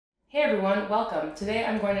Hey everyone, welcome. Today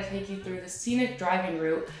I'm going to take you through the scenic driving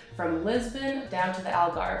route from Lisbon down to the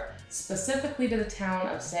Algarve, specifically to the town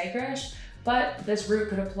of Sagres, but this route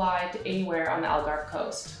could apply to anywhere on the Algarve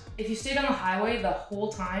coast. If you stayed on the highway the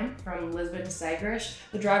whole time from Lisbon to Sagres,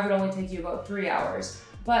 the drive would only take you about 3 hours.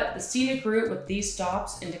 But the scenic route with these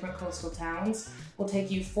stops in different coastal towns will take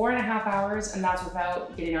you 4.5 hours, and that's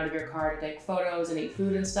without getting out of your car to take photos and eat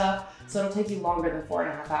food and stuff. So it'll take you longer than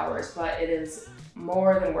 4.5 hours, but it is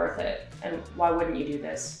more than worth it. And why wouldn't you do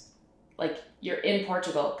this? Like, you're in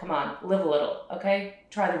Portugal, come on, live a little, okay?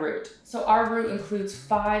 Try the route. So our route includes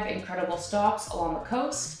 5 incredible stops along the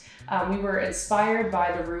coast. We were inspired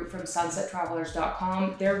by the route from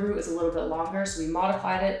sunsettravelers.com. Their route is a little bit longer, so we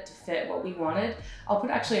modified it to fit what we wanted. I'll put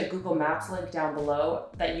actually a Google Maps link down below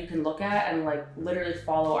that you can look at and like literally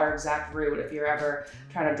follow our exact route if you're ever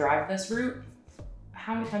trying to drive this route.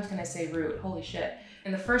 How many times can I say route? Holy shit.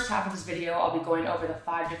 In the first half of this video, I'll be going over the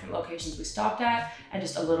 5 different locations we stopped at and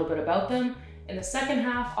just a little bit about them. In the second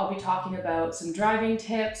half, I'll be talking about some driving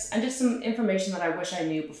tips and just some information that I wish I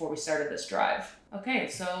knew before we started this drive. Okay,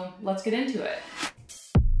 so let's get into it.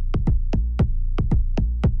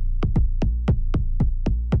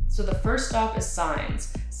 So the first stop is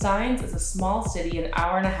Sagres. Sagres is a small city an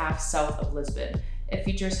hour and a half south of Lisbon. It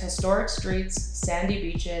features historic streets, sandy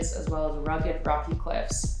beaches, as well as rugged rocky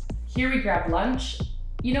cliffs. Here we grabbed lunch.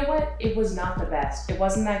 You know what? It was not the best. It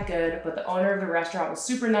wasn't that good, but the owner of the restaurant was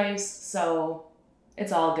super nice, so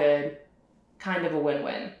it's all good. Kind of a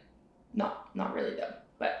win-win. Not really though,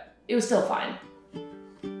 but it was still fine.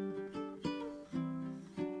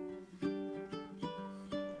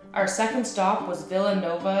 Our second stop was Vila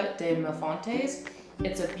Nova de Mil-Fontes.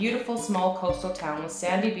 It's a beautiful small coastal town with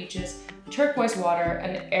sandy beaches, turquoise water,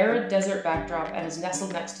 an arid desert backdrop, and is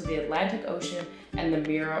nestled next to the Atlantic Ocean and the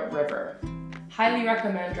Mira River. Highly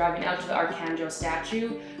recommend driving out to the Arcanjo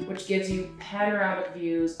statue, which gives you panoramic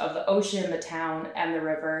views of the ocean, the town, and the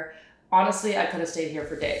river. Honestly, I could have stayed here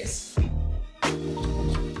for days.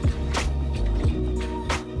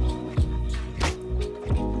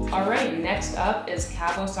 All right, next up is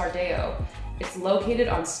Cabo Sardeo. It's located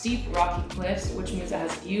on steep rocky cliffs, which means it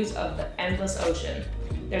has views of the endless ocean.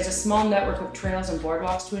 There's a small network of trails and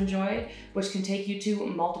boardwalks to enjoy, which can take you to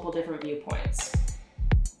multiple different viewpoints.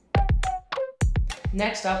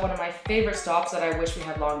 Next up, one of my favorite stops that I wish we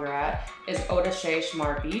had longer at is Odisha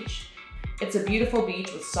Mar Beach. It's a beautiful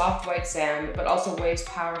beach with soft white sand, but also waves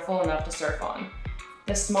powerful enough to surf on.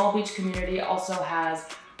 This small beach community also has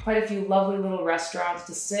quite a few lovely little restaurants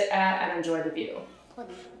to sit at and enjoy the view.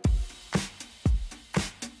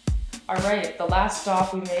 All right, the last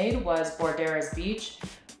stop we made was Bordeiras Beach.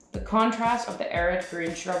 The contrast of the arid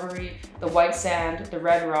green shrubbery, the white sand, the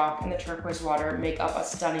red rock, and the turquoise water make up a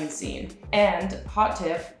stunning scene. And, hot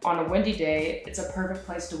tip, on a windy day, it's a perfect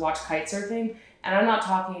place to watch kite surfing. And I'm not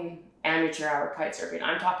talking amateur hour kite surfing.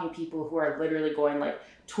 I'm talking people who are literally going like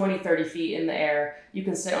 20, 30 feet in the air. You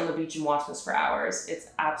can sit on the beach and watch this for hours. It's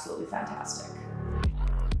absolutely fantastic.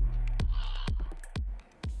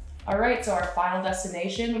 All right, so our final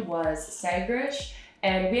destination was Sagres.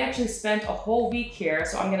 And we actually spent a whole week here,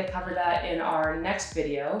 so I'm gonna cover that in our next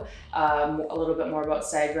video, a little bit more about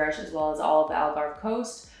Sagres as well as all of the Algarve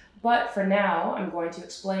coast. But for now, I'm going to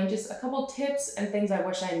explain just a couple tips and things I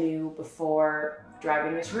wish I knew before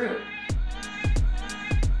driving this route.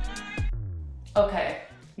 Okay,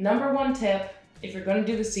 number 1 tip, if you're gonna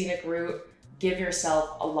do the scenic route, give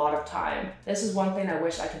yourself a lot of time. This is one thing I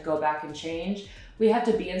wish I could go back and change. We had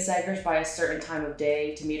to be in Sagres by a certain time of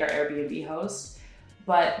day to meet our Airbnb host.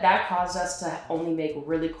 But that caused us to only make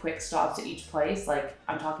really quick stops at each place. Like,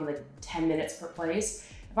 I'm talking like 10 minutes per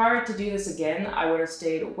place. If I were to do this again, I would have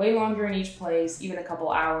stayed way longer in each place, even a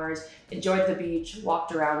couple hours, enjoyed the beach,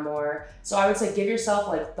 walked around more. So I would say give yourself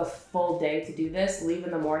like the full day to do this, leave in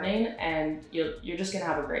the morning, and you're just gonna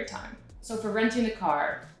have a great time. So for renting a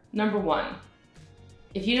car, number 1,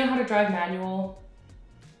 if you know how to drive manual,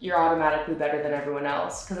 you're automatically better than everyone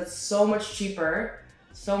else because it's so much cheaper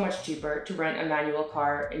to rent a manual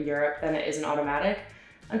car in Europe than it is an automatic.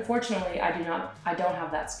 Unfortunately, I don't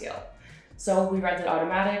have that skill. So we rented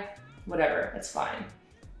automatic, whatever, it's fine.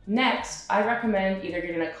 Next, I recommend either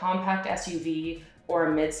getting a compact SUV or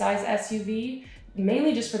a mid-size SUV,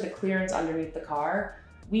 mainly just for the clearance underneath the car.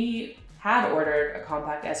 We had ordered a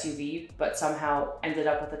compact SUV, but somehow ended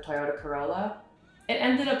up with a Toyota Corolla. It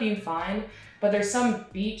ended up being fine, but there's some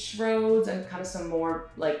beach roads and kind of some more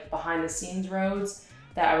like behind the scenes roads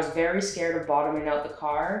that I was very scared of bottoming out the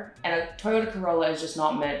car. And a Toyota Corolla is just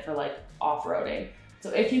not meant for like off-roading. So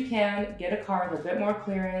if you can, get a car with a bit more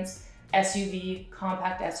clearance, SUV,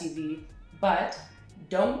 compact SUV, but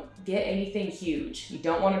don't get anything huge. You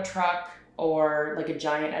don't want a truck or like a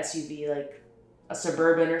giant SUV, like a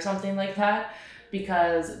Suburban or something like that,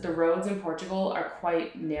 because the roads in Portugal are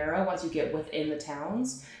quite narrow once you get within the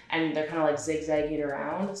towns, and they're kind of like zigzagging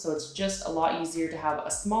around. So it's just a lot easier to have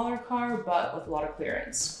a smaller car, but with a lot of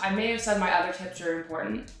clearance. I may have said my other tips are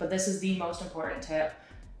important, but this is the most important tip.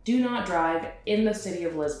 Do not drive in the city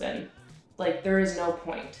of Lisbon. Like, there is no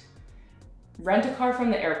point. Rent a car from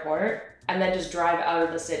the airport and then just drive out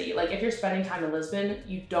of the city. Like, if you're spending time in Lisbon,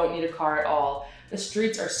 you don't need a car at all. The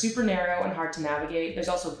streets are super narrow and hard to navigate. There's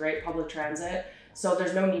also great public transit, so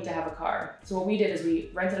there's no need to have a car. So what we did is we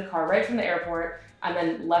rented a car right from the airport and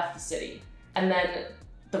then left the city. And then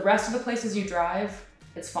the rest of the places you drive,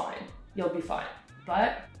 it's fine. You'll be fine.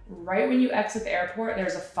 But right when you exit the airport,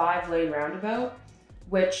 there's a 5-lane roundabout,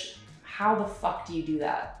 which, how the fuck do you do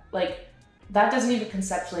that? Like, that doesn't even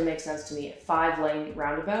conceptually make sense to me, 5-lane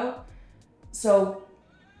roundabout. So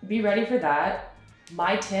be ready for that.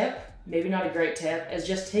 My tip, maybe not a great tip, is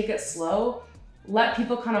just take it slow. Let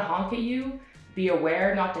people kind of honk at you. Be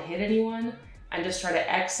aware not to hit anyone, and just try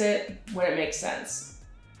to exit when it makes sense.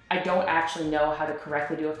 I don't actually know how to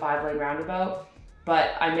correctly do a 5-lane roundabout,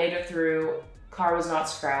 but I made it through. Car was not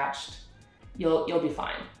scratched. You'll be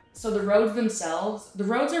fine. So the roads themselves, the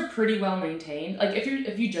roads are pretty well maintained. Like,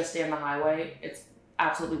 if you just stay on the highway, it's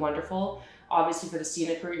absolutely wonderful. Obviously for the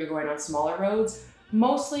scenic route, you're going on smaller roads.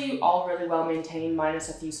 Mostly all really well maintained, minus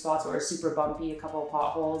a few spots where it's super bumpy, a couple of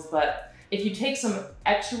potholes. But if you take some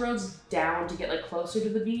extra roads down to get like closer to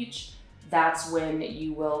the beach, that's when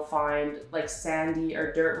you will find like sandy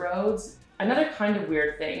or dirt roads. Another kind of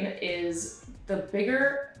weird thing is the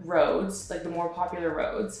bigger roads, like the more popular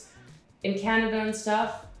roads in Canada and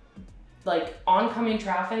stuff, like oncoming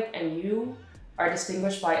traffic and you are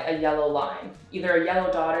distinguished by a yellow line, either a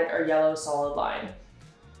yellow dotted or yellow solid line.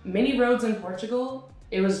 Many roads in Portugal,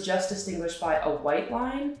 it was just distinguished by a white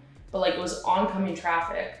line, but like it was oncoming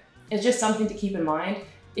traffic. It's just something to keep in mind.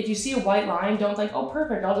 If you see a white line, don't think, oh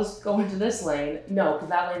perfect, I'll just go into this lane. No, because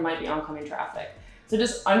that lane might be oncoming traffic. So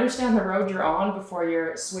just understand the road you're on before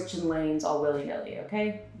you're switching lanes all willy-nilly,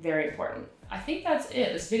 okay? Very important. I think that's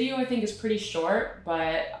it. This video I think is pretty short,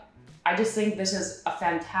 but I just think this is a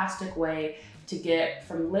fantastic way to get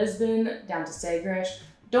from Lisbon down to Sagres.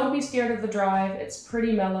 Don't be scared of the drive. It's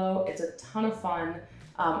pretty mellow. It's a ton of fun.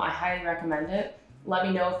 I highly recommend it. Let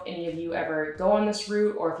me know if any of you ever go on this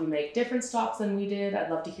route or if you make different stops than we did. I'd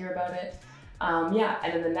love to hear about it. Yeah,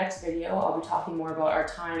 and in the next video, I'll be talking more about our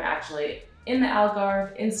time actually in the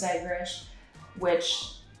Algarve, in Sagres,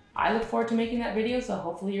 which I look forward to making that video, so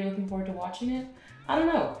hopefully you're looking forward to watching it. I don't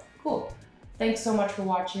know. Cool. Thanks so much for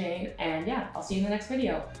watching, and yeah, I'll see you in the next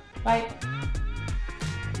video. Bye.